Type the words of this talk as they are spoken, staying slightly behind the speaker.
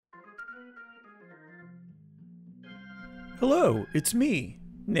Hello, it's me,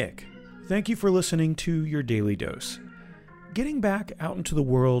 Nick. Thank you for listening to your Daily Dose. Getting back out into the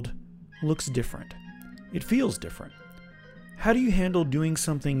world looks different. It feels different. How do you handle doing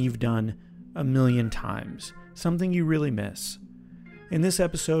something you've done a million times, something you really miss? In this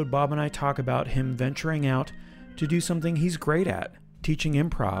episode, Bob and I talk about him venturing out to do something he's great at, teaching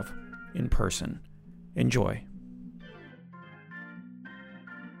improv in person. Enjoy.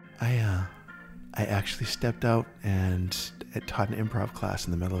 I actually stepped out and taught an improv class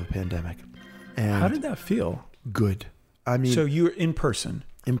in the middle of a pandemic. And How did that feel? good. I mean, So you were in person.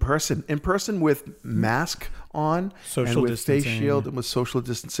 in person with mask on, Social and with distancing. face shield and with social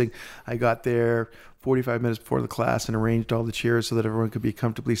distancing. I got there 45 minutes before the class and arranged all the chairs so that everyone could be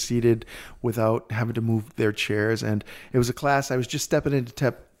comfortably seated without having to move their chairs. And it was a class. I was just stepping in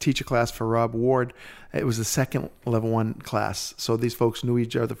to teach a class for Rob Ward. It was the second level 1 class. So these folks knew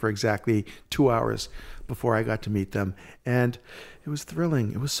each other for exactly 2 hours before I got to meet them. And it was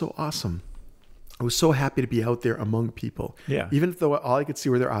thrilling. It was so awesome. I was so happy to be out there among people. Yeah. Even though all I could see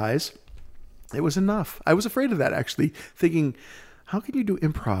were their eyes, it was enough. I was afraid of that, actually, thinking, how can you do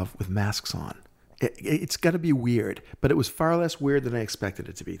improv with masks on? It's got to be weird. But it was far less weird than I expected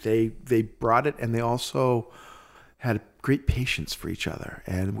it to be. They brought it, and they also had great patience for each other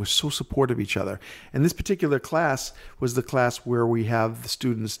and were so supportive of each other. And this particular class was the class where we have the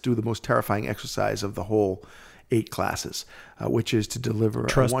students do the most terrifying exercise of the whole 8 classes, which is to deliver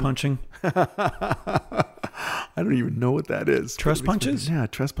Trust punching? I don't even know what that is. Trust punches? Yeah,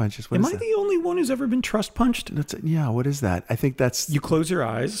 trust punches. What Am is I that? the only one who's ever been trust punched? Yeah, what is that? I think that's... You close your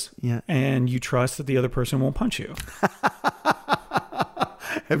eyes Yeah. and you trust that the other person won't punch you.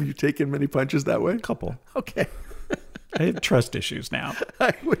 Have you taken many punches that way? Couple. Okay. I have trust issues now.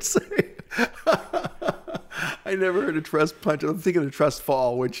 I would say... I never heard a trust punch. I'm thinking of trust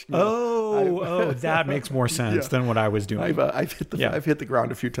fall, which... That makes more sense Yeah. than what I was doing. I've hit the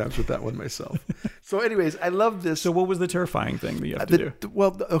ground a few times with that one myself. So anyways, I love this. So what was the terrifying thing that you have to do? So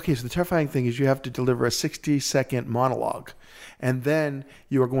the terrifying thing is you have to deliver a 60-second monologue, and then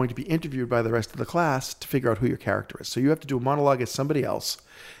you are going to be interviewed by the rest of the class to figure out who your character is. So you have to do a monologue as somebody else,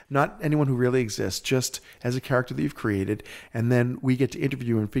 not anyone who really exists, just as a character that you've created, and then we get to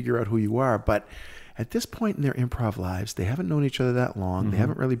interview and figure out who you are. But at this point in their improv lives, they haven't known each other that long. They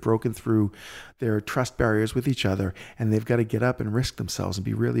haven't really broken through their trust barriers with each other, and they've got to get up and risk themselves and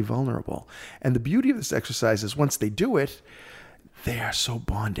be really vulnerable. And the beauty of this exercise is once they do it, they are so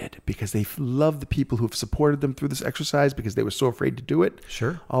bonded because they love the people who have supported them through this exercise because they were so afraid to do it.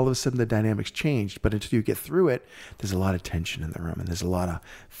 Sure. All of a sudden the dynamics changed, but until you get through it, there's a lot of tension in the room and there's a lot of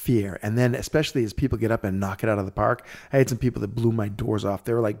fear. And then especially as people get up and knock it out of the park, I had some people that blew my doors off.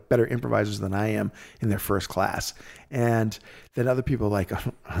 They were like better improvisers than I am in their first class. And then other people are like,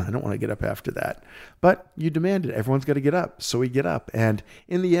 I don't want to get up after that. But you demand it. Everyone's got to get up. So we get up. And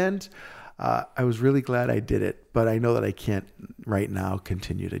in the end, I was really glad I did it, but I know that I can't right now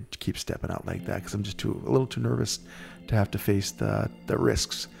continue to keep stepping out like that because I'm just a little too nervous to have to face the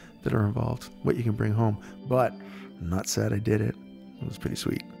risks that are involved, what you can bring home. But I'm not sad I did it. It was pretty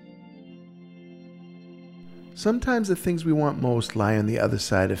sweet. Sometimes the things we want most lie on the other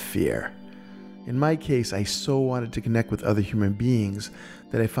side of fear. In my case, I so wanted to connect with other human beings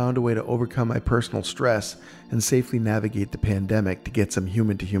that I found a way to overcome my personal stress and safely navigate the pandemic to get some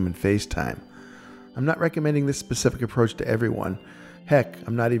human-to-human FaceTime. I'm not recommending this specific approach to everyone. Heck,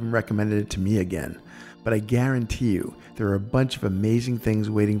 I'm not even recommending it to me again. But I guarantee you, there are a bunch of amazing things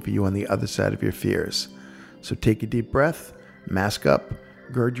waiting for you on the other side of your fears. So take a deep breath, mask up,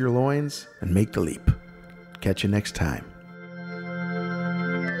 gird your loins, and make the leap. Catch you next time.